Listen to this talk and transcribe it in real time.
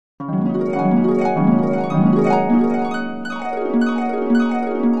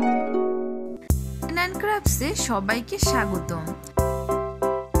ক্রাফটসে সবাইকে স্বাগতম।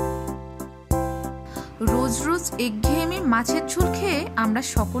 রোজ রোজ একঘেয়েমি মাছের ঝোল খেয়ে আমরা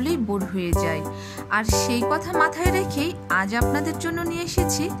সকলেই বোর হয়ে যাই, আর সেই কথা মাথায় রেখেই আজ আপনাদের জন্য নিয়ে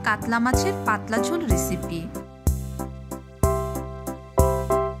এসেছি কাতলা মাছের পাতলা ঝোল রেসিপি।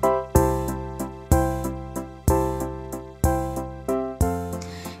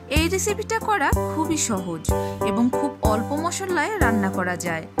 এই রেসিপিটা করা খুবই সহজ এবং খুব অল্প মশলায় রান্না করা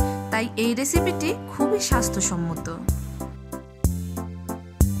যায়, তাই এই রেসিপিটি খুবই স্বাস্থ্যসম্মত।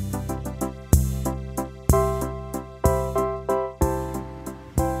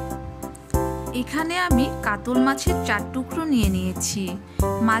 এখানে আমি কাতল মাছের 4 টুকরো নিয়ে নিয়েছি।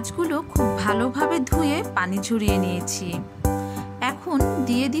 মাছগুলো খুব ভালোভাবে ধুয়ে পানি ঝরিয়ে নিয়েছি। এখন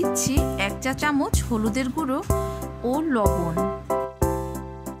দিয়ে দিচ্ছি 1 চা চামচ হলুদের গুঁড়ো ও লবণ।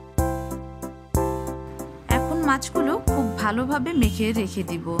 এখন মাছগুলো খুব ভালোভাবে মেখে রেখে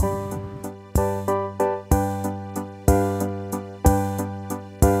দিব।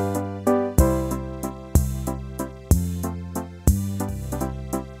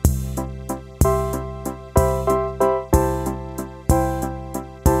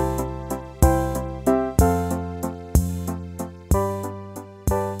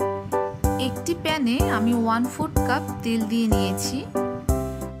 একটি প্যানে আমি 1/4 কাপ তেল দিয়ে নিয়েছি।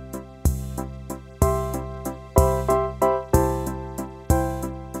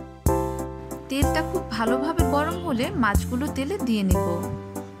 তেলটা খুব ভালোভাবে গরম হলে মাছগুলো তেলে দিয়ে নেব।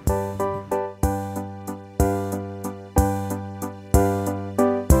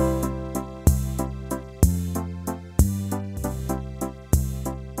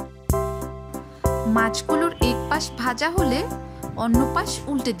 মাছগুলোর এক পাশ ভাজা হলে অন্য পাশ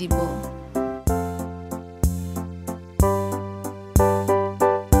উল্টে দিব।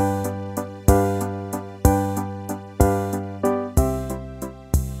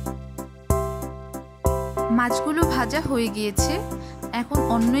 মাছগুলো ভাজা হয়ে গিয়েছে, এখন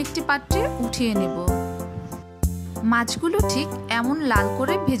অন্য একটি পাত্রে উঠিয়ে নেব। মাছগুলো ঠিক এমন লাল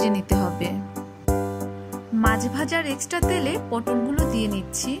করে ভেজে নিতে হবে। মাছ ভাজার এক্সট্রা তেলে পটলগুলো দিয়ে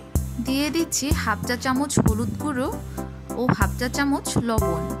নিচ্ছি। দিয়ে দিচ্ছি 1/2 চা চামচ হলুদ গুঁড়ো ও 1/2 চা চামচ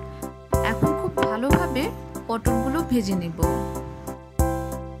লবণ। এখন খুব ভালোভাবে পটলগুলো ভেজে নেব।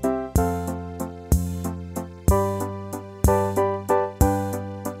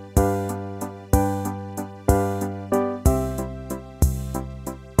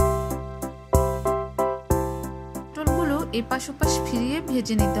 পটলগুলো এপাশ ওপাশ ফিরিয়ে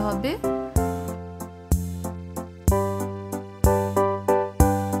ভেজে নিতে হবে।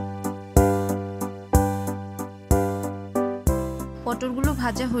 পটলগুলো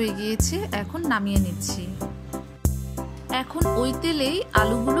ভাজা হয়ে গিয়েছে, এখন নামিয়ে নিচ্ছি। এখন ওই তেলেই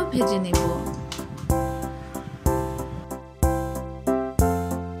আলুগুলো ভেজে নেব।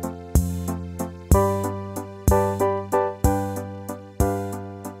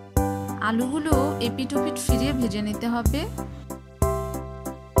 আলুগুলো এপিট ওপিট ফিরিয়ে ভেজে নিতে হবে।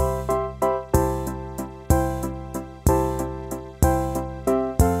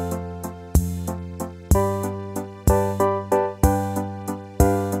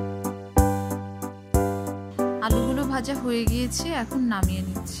 আলুগুলো ভাজা হয়ে গিয়েছে, এখন নামিয়ে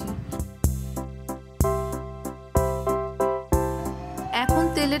নিচ্ছি। এখন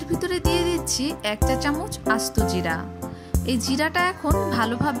তেলের ভিতরে দিয়ে দিচ্ছি 1 চা চামচ আস্ত জিরা। এই জিরাটা এখন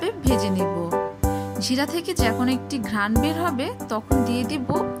ভালোভাবে ভেজে নেব। জিরা থেকে যখন একটি ঘ্রাণ বের হবে তখন দিয়ে দিব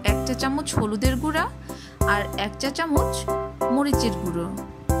 1 চা চামচ হলুদের গুঁড়া আর 1 চা চামচ মরিচের গুঁড়ো।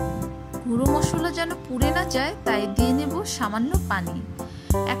 গুঁড়ো মশলা যেন পুড়ে না যায় তাই দিয়ে নেব সামান্য পানি।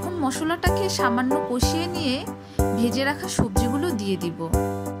 এখন মশলাটাকে সামান্য কষিয়ে নিয়ে ভেজে রাখা সবজিগুলো দিয়ে দিব।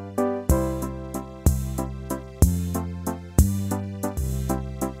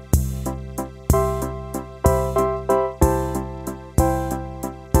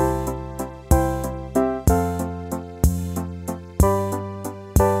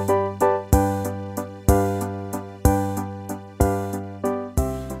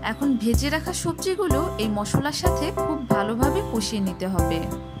 এখন ভেজে রাখা সবজিগুলো এই মশলার সাথে খুব ভালোভাবে কষিয়ে নিতে হবে।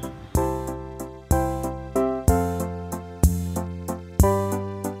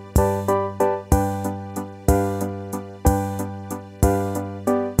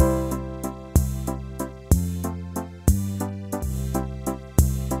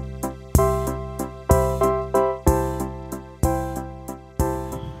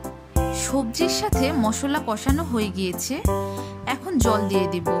 সবজির সাথে মশলা কষানো হয়ে গিয়েছে, এখন জল দিয়ে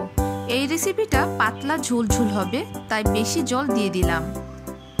দিব। এই রেসিপিটা পাতলা ঝোল ঝোল হবে, তাই বেশি জল দিয়ে দিলাম।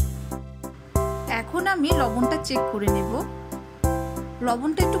 এখন আমি লবণটা চেক করে নেব।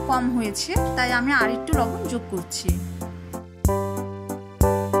 লবণটা একটু কম হয়েছে, তাই আমি আর একটু লবণ যোগ করছি।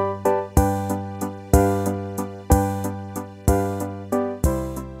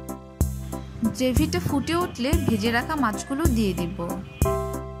 গ্রেভিটা ফুটে উঠলে ভেজে রাখা মাছগুলো দিয়ে দিব।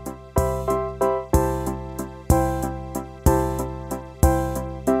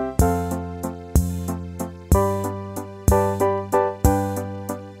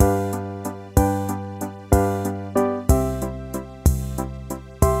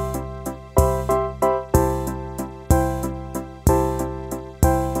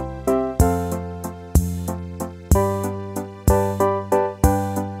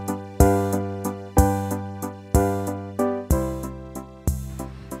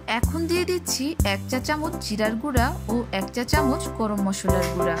 এখন দিয়ে দিচ্ছি 1 চা চামচ জিরার গুঁড়া ও 1 চা চামচ গরম মশলার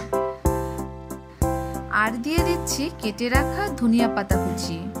গুঁড়া, আর দিয়ে দিচ্ছি কেটে রাখা ধনিয়া পাতা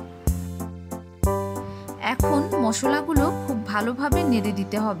কুচি। এখন মশলাগুলো খুব ভালোভাবে নেড়ে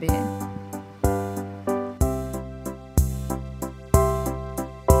দিতে হবে।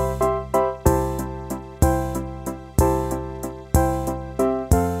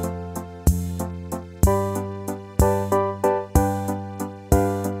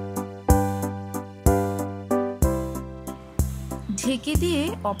 ঢেকে দিয়ে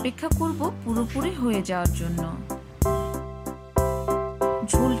অপেক্ষা করব পুরোপুরি হয়ে যাওয়ার জন্য।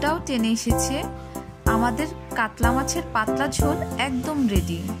 ঝোলটাও টেনে এসেছে, আমাদের কাতলা মাছের পাতলা ঝোল একদম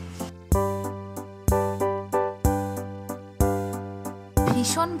রেডি।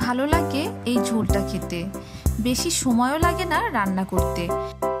 ভীষণ ভালো লাগে এই ঝোলটা খেতে, বেশি সময়ও লাগে না রান্না করতে।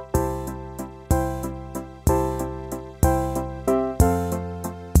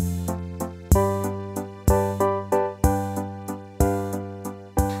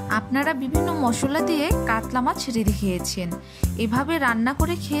 আপনারা বিভিন্ন মশলা দিয়ে কাতলা মাছ রেঁধে খেয়েছেন, এভাবে রান্না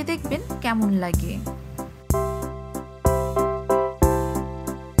করে খেয়ে দেখবেন কেমন লাগে।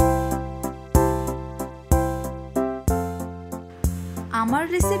 আমার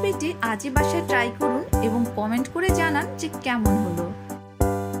রেসিপিটি আজই বাসায় ট্রাই করুন এবং কমেন্ট করে জানান যে কেমন হলো।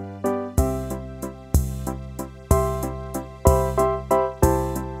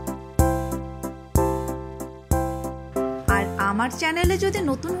 আমার চ্যানেলে যদি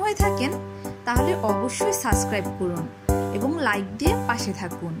নতুন হয়ে থাকেন তাহলে অবশ্যই সাবস্ক্রাইব করুন এবং লাইক দিয়ে পাশে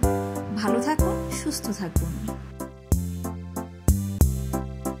থাকুন। ভালো থাকুন, সুস্থ থাকুন।